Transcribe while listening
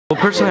Well,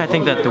 personally, I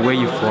think that the way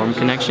you form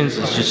connections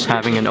is just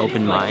having an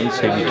open mind.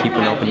 So if you keep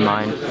an open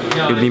mind,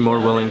 you'll be more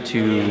willing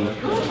to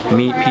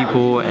meet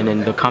people, and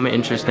then the common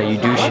interests that you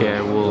do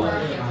share will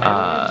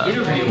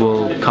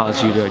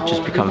cause you to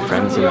just become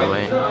friends in a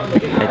way,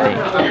 I think,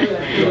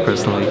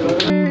 personally.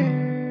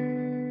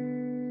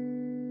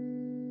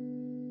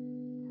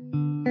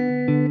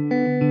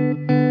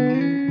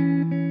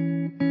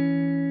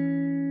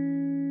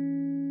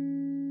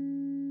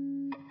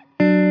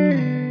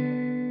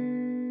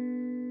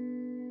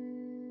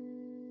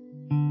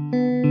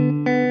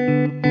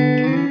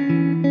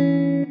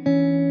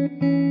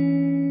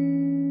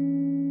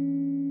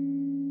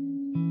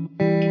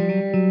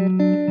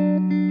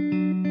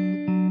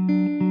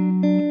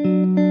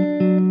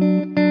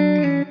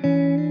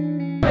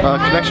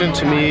 Connection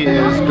to me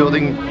is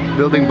building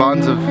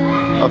bonds of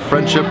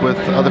friendship with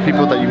other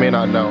people that you may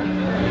not know.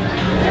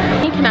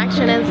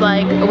 Connection is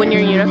like when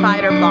you're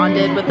unified or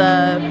bonded with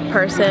a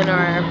person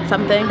or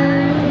something.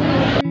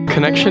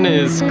 Connection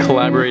is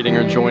collaborating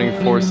or joining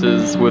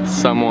forces with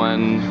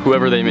someone,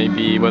 whoever they may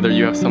be, whether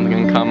you have something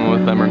in common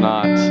with them or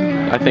not.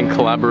 I think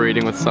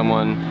collaborating with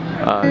someone,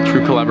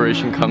 true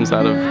collaboration comes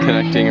out of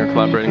connecting or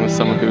collaborating with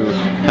someone who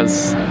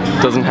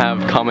doesn't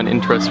have common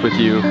interests with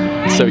you,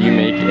 so you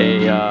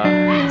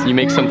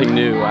make something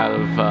new out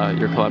of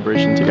your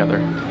collaboration together.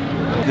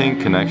 I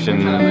think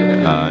connection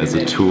is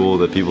a tool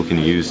that people can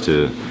use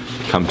to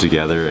come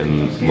together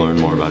and learn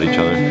more about each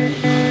other.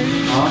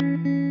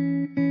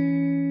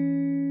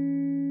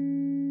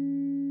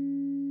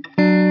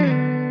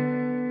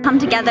 Come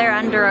together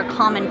under a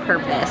common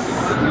purpose.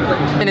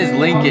 And is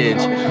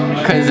linkage,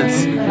 because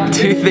it's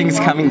two things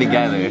coming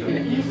together.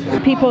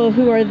 People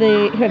who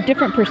have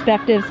different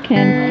perspectives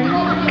can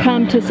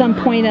come to some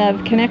point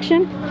of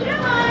connection.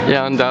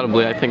 Yeah,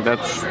 undoubtedly. I think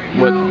that's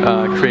what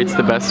creates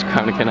the best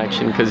kind of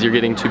connection, because you're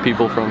getting two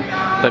people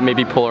that may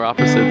be polar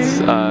opposites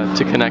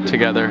to connect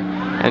together,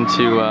 and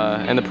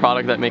the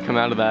product that may come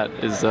out of that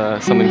is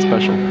something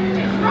special.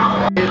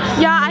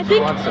 Yeah, I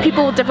think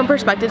people with different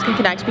perspectives can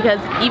connect, because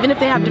even if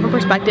they have different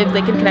perspectives,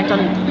 they can connect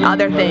on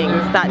other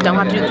things that don't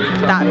have to do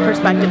with that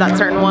perspective, that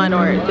certain one,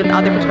 or with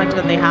other perspectives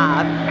that they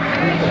have.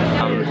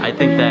 I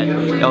think that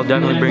it'll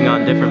definitely bring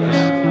on different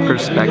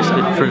perspectives,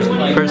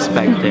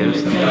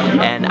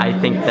 and I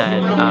think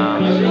that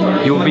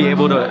you'll be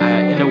able to,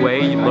 in a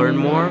way, learn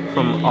more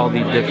from all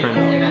the different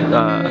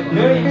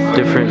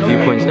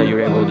viewpoints that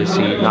you're able to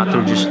see, not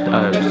through just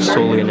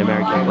solely an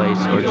American place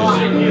or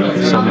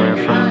just somewhere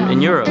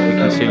in Europe. We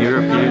can see a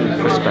European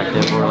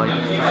perspective or like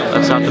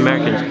a South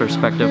American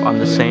perspective on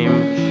the same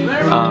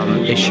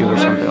issue or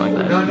something like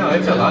that.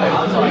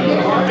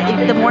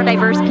 The more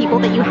diverse people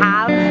that you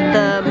have,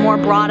 the more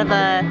broad of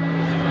a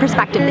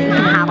perspective that you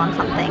can have on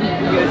something.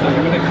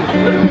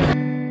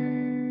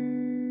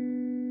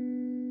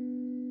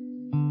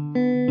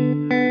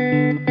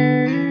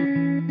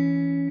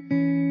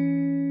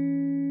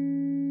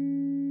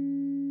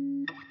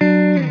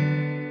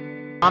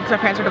 My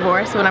parents are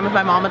divorced, so when I'm with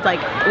my mom, it's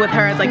like, with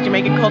her it's like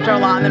Jamaican culture a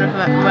lot, and then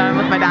when I'm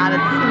with my dad,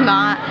 it's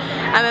not.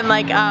 And then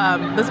like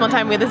this one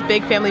time we had this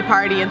big family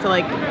party, and so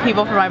like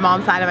people from my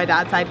mom's side and my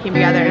dad's side came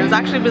together, and it was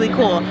actually really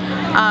cool.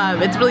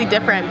 It's really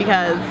different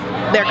because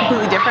they're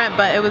completely different,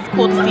 but it was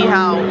cool to see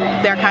how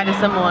they're kind of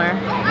similar.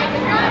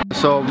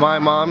 So my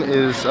mom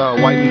is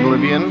white and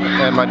Bolivian,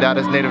 and my dad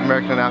is Native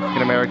American and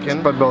African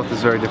American, but both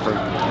is very different.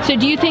 So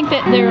do you think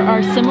that there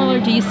are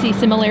do you see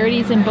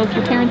similarities in both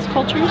your parents'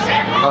 cultures?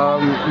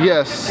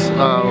 Yes,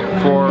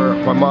 for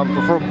my mom,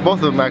 for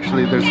both of them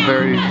actually, they're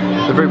very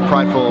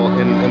prideful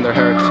in their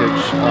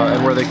heritage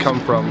and where they come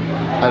from.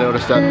 I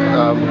noticed that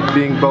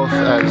being both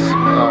as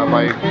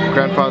my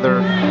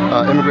grandfather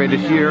immigrated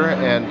here,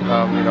 and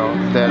you know,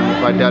 then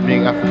my dad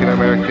being African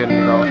American,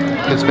 you know,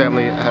 his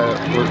family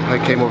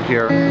came over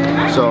here.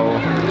 So,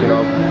 you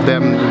know,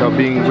 them, you know,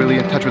 being really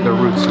in touch with their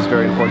roots is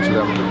very important to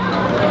them.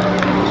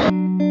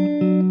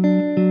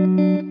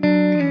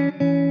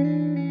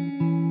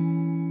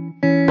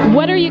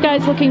 What are you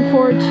guys looking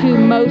forward to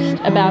most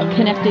about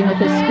connecting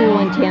with a school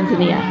in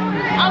Tanzania?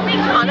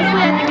 Honestly, I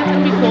think it's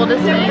going to be cool to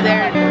see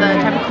the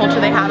type of culture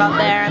they have out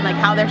there, and like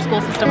how their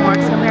school system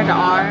works compared to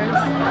ours.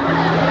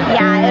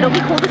 Yeah, it'll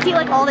be cool to see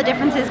like all the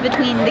differences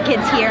between the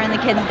kids here and the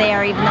kids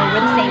there, even though we're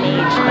the same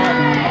age, but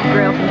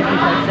grew up in different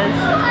places.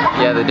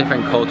 Yeah, the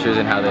different cultures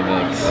and how they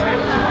mix.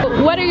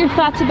 What are your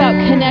thoughts about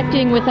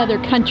connecting with other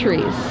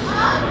countries?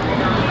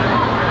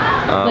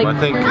 I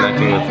think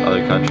connecting with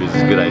other countries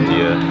is a good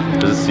idea,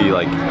 just to see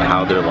like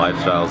how their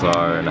lifestyles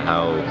are and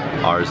how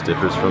ours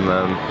differs from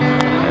them,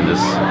 and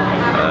just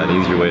an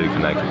easier way to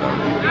connect with them.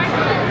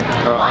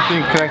 I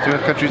think connecting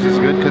with countries is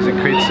good because it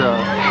creates a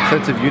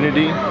sense of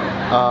unity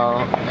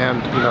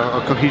and, you know,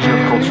 a cohesion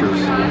of cultures.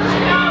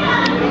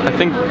 I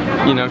think,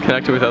 you know,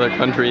 connecting with other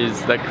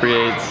countries, that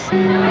creates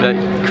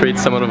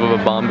somewhat of a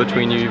bond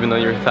between you, even though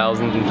you're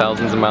thousands and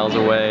thousands of miles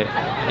away,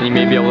 and you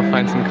may be able to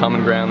find some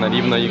common ground, that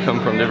even though you come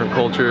from different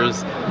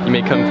cultures, you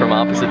may come from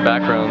opposite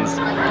backgrounds,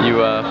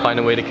 you find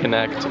a way to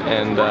connect,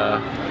 and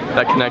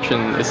that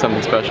connection is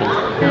something special.